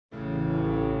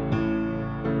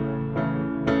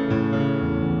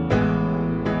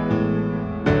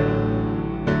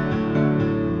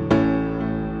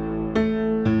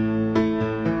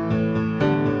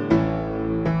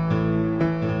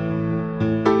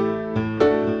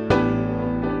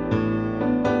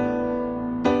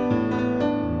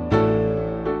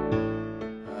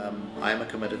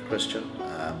Christian.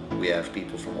 We have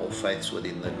people from all faiths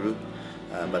within the group,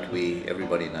 but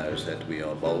everybody knows that we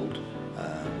are bold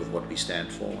with what we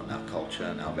stand for and our culture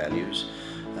and our values.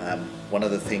 One of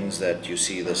the things that you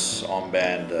see this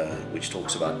armband, which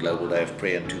talks about Global Day of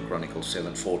Prayer, in 2 Chronicles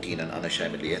 7:14, and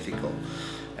unashamedly ethical.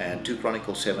 And 2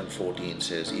 Chronicles 7:14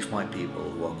 says, "If my people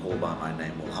who are called by my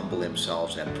name will humble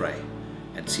themselves and pray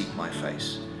and seek my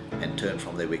face and turn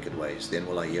from their wicked ways, then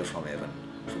will I hear from heaven,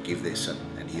 forgive their sin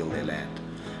and heal their land."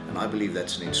 And I believe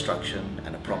that's an instruction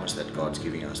and a promise that God's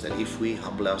giving us, that if we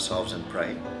humble ourselves and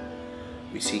pray,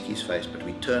 we seek His face, but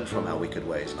we turn from our wicked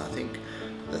ways. And I think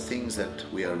the things that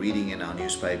we are reading in our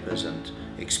newspapers and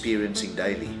experiencing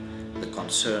daily, the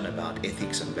concern about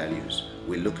ethics and values,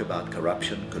 we look about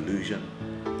corruption, collusion,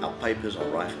 our papers are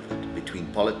rife with it, between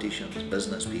politicians,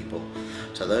 business people.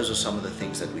 So those are some of the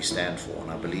things that we stand for.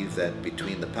 And I believe that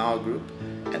between the Power Group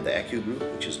and the ACU Group,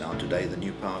 which is now today the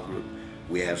new Power Group,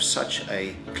 we have such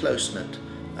a close-knit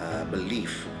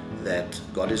belief that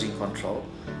God is in control,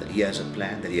 that He has a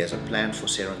plan, that He has a plan for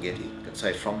Serengeti. I can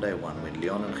say from day one, when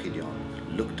Leon and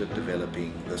Gideon looked at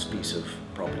developing this piece of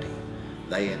property,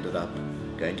 they ended up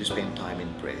going to spend time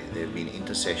in prayer. There have been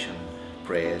intercession,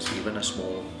 prayers, even a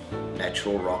small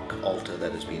natural rock altar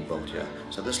that has been built here.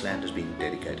 So this land has been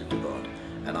dedicated to God,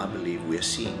 and I believe we're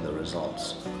seeing the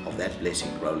results of that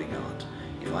blessing rolling out.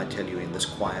 If I tell you, in this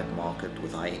quiet market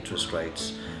with high interest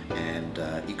rates and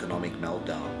economic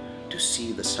meltdown, to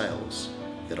see the sales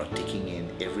that are ticking in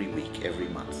every week, every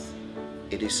month,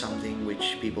 it is something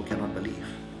which people cannot believe.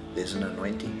 There's an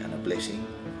anointing and a blessing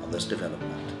on this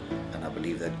development, and I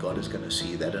believe that God is going to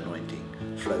see that anointing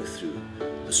flow through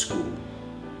the school,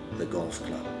 the golf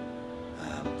club,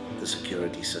 the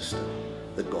security system,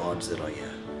 the guards that are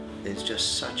here. There's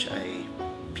just such a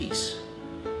peace,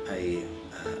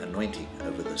 anointing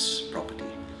over this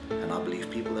property, and I believe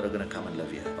people that are going to come and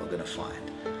live here are going to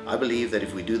find. I believe that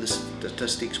if we do the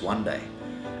statistics one day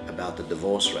about the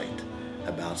divorce rate,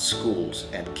 about schools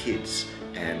and kids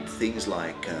and things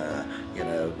like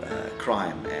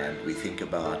crime, and we think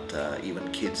about even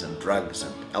kids and drugs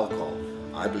and alcohol,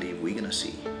 I believe we're going to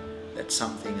see that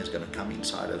something is going to come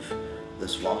inside of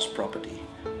this vast property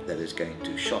that is going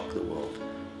to shock the world,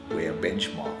 where a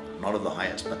benchmark, not of the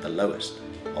highest but the lowest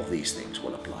of these things,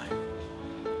 will apply.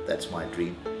 That's my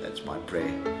dream, that's my prayer,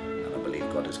 and I believe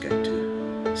God is going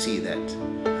to see that